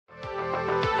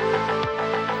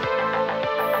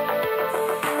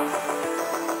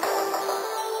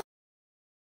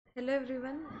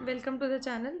Welcome to the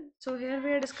channel. So here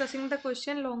we are discussing the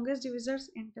question longest divisors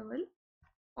interval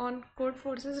on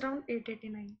Codeforces round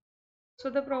 889. So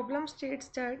the problem states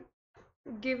that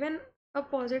given a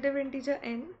positive integer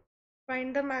n,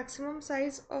 find the maximum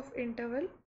size of interval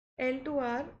L to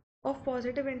R of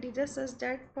positive integers such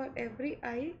that for every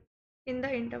I in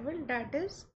the interval, that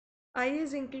is I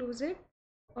is inclusive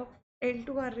of L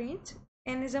to R range,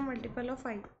 n is a multiple of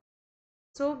I.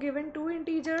 So given two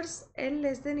integers L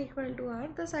less than equal to R,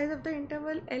 the size of the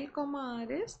interval L comma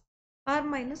R is R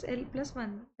minus L plus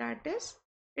 1. That is,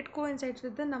 it coincides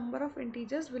with the number of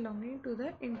integers belonging to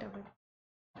the interval.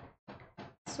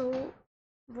 So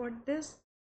what this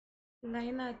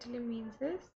line actually means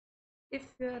is,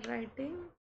 if you are writing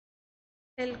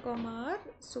L comma R,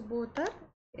 so both are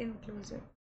inclusive.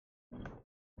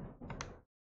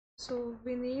 So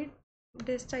we need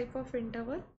this type of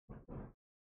interval,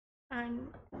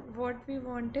 and what we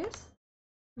want is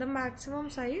the maximum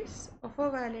size of a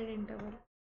valid interval.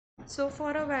 So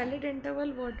for a valid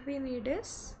interval, what we need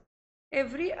is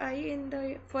every I in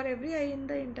the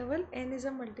interval, n is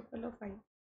a multiple of I.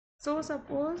 So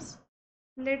suppose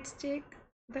let's take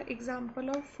the example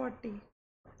of 40.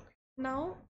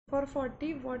 Now for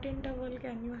 40, what interval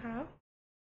can you have?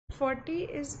 40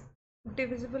 is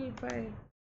divisible by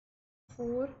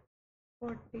 4,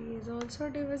 40 is also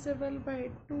divisible by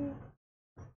 2,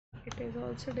 it is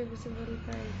also divisible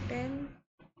by 10,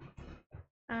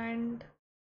 and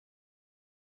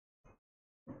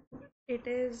it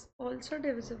is also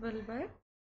divisible by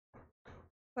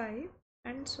 5,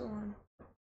 and so on.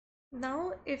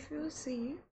 Now if you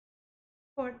see,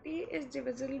 40 is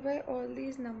divisible by all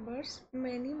these numbers,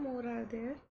 many more are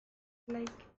there, like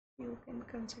you can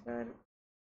consider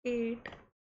 8.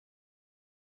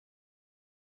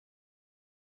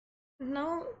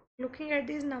 Now looking at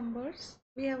these numbers,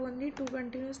 we have only two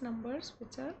continuous numbers,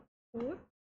 which are 4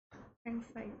 and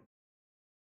 5.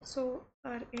 So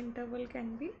our interval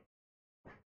can be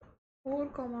 4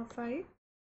 comma 5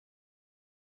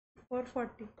 for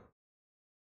 40.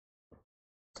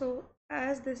 So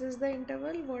as this is the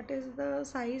interval, what is the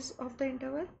size of the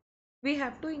interval? We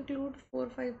have to include 4,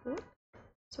 5 both,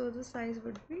 so the size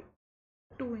would be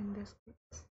 2 in this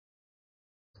case.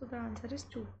 So the answer is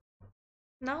 2.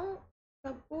 Now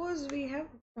suppose we have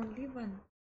only 1.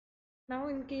 Now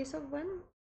in case of 1,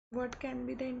 what can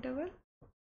be the interval?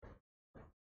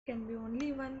 Can be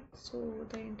only 1, so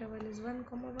the interval is 1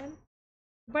 comma 1.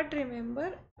 But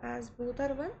remember, as both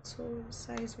are 1, so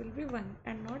size will be 1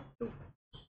 and not 2,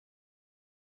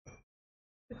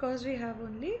 because we have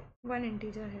only one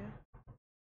integer here.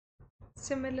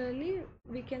 Similarly,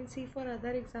 we can see for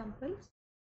other examples.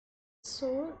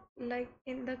 So like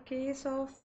in the case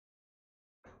of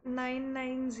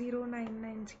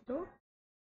 990990,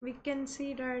 we can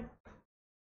see that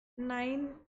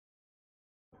 9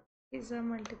 is a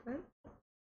multiple,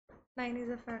 9 is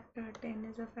a factor, 10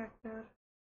 is a factor,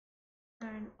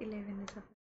 and 11 is a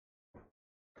factor.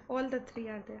 All the three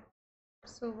are there.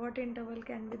 So what interval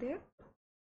can be there?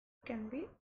 Can be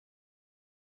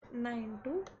 9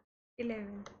 to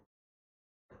 11,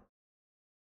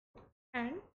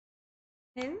 and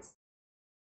hence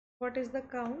what is the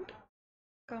count?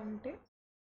 Count is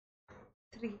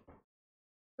 3.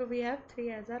 So we have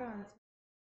 3 as our answer.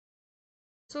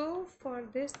 So for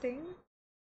this thing,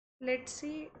 let's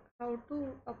see how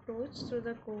to approach through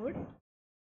the code.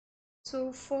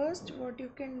 So first what you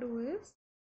can do is,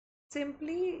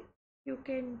 simply you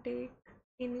can take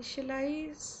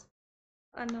initialize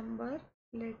a number,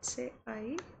 let's say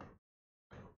I,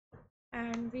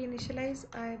 and we initialize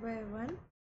I by 1,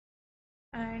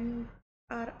 and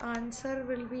our answer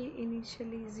will be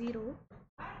initially 0,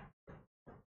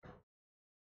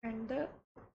 and the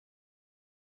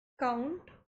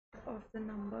count of the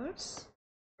numbers,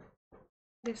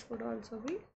 this would also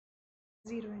be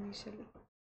 0 initially.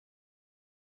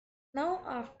 Now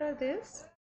after this,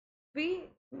 we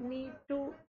need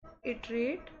to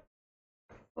iterate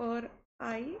for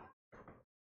I,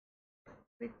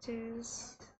 which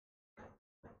is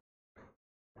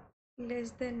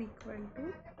less than equal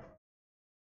to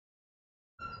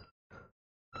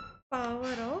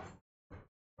power of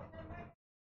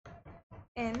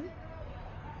n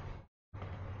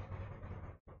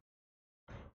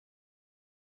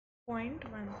point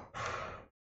 1.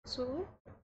 So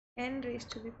n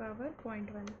raised to the power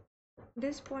 0.1.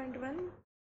 This 0.1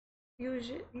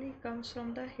 usually comes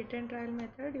from the hit and trial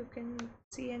method. You can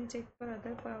see and check for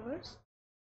other powers.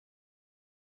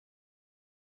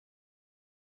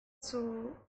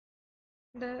 So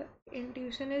the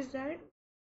intuition is that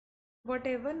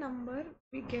whatever number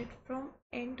we get from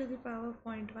n to the power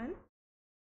 0.1,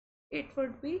 it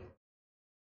would be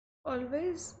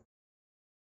always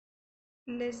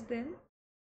less than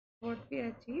what we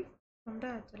achieve from the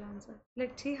actual answer.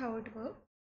 Let's see how it works.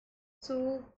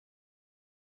 So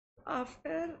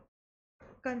after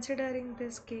considering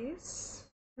this case,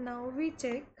 now we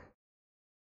check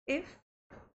if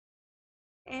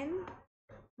n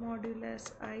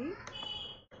modulus I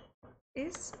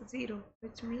is 0,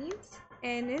 which means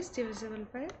n is divisible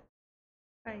by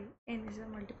I. N is a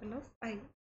multiple of I.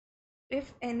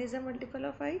 If n is a multiple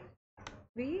of I,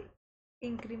 we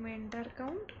increment our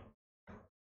count,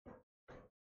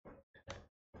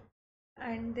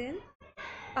 and then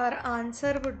our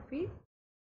answer would be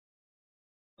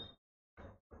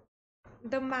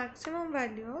the maximum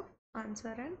value of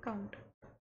answer and count.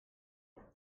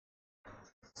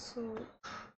 So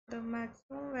the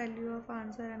maximum value of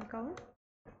answer and count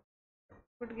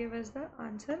would give us the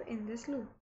answer in this loop.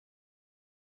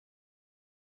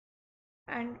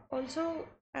 And also,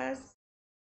 as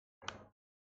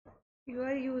you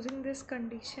are using this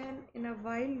condition in a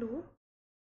while loop,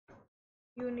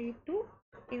 you need to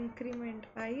increment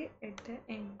I at the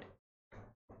end.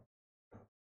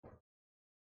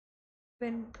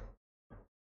 When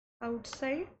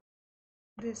outside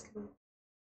this loop,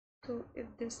 so if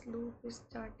this loop is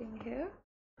starting here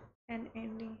and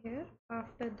ending here,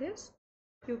 after this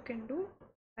you can do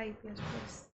I plus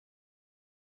plus.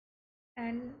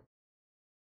 And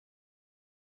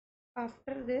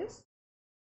after this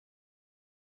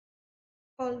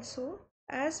also,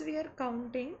 as we are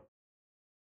counting,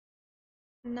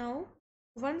 now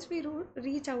once we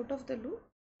reach out of the loop,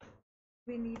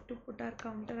 we need to put our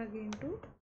counter again to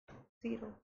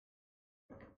 0.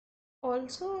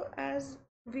 Also, as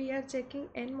we are checking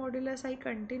n modulus I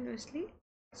continuously,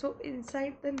 so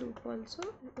inside the loop also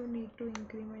you need to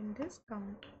increment this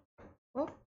count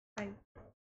of I.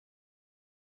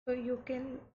 So you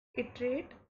can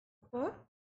iterate for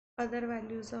other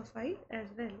values of I as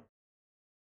well.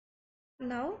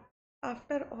 Now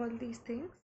after all these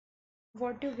things,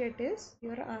 what you get is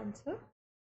your answer.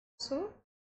 So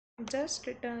just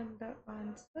return the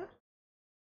answer,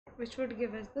 which would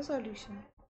give us the solution.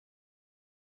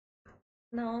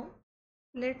 Now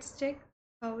let's check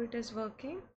how it is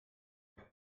working.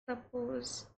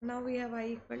 Suppose now we have I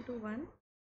equal to 1.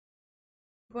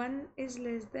 1 is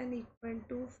less than equal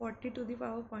to 40 to the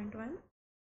power 0.1.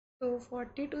 So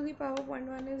 40 to the power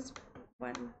 0.1 is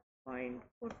 1.44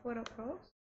 approx.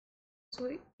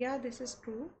 So yeah, this is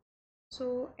true.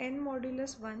 So n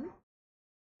modulus 1,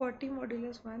 40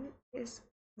 modulus 1 is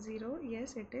 0.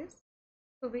 Yes, it is.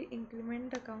 So we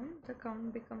increment the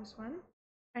count becomes 1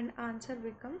 and answer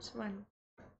becomes 1.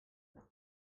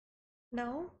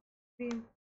 Now we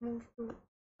move to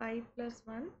I plus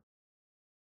 1,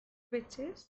 which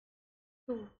is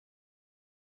 2.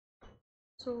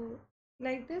 So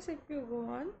like this, if you go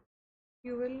on,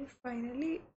 you will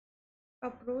finally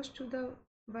approach to the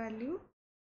value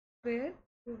where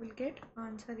you will get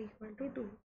answer equal to 2.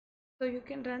 So you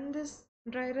can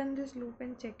dry run this loop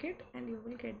and check it, and you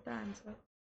will get the answer.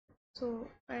 So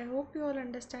I hope you all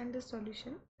understand this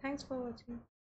solution. Thanks for watching.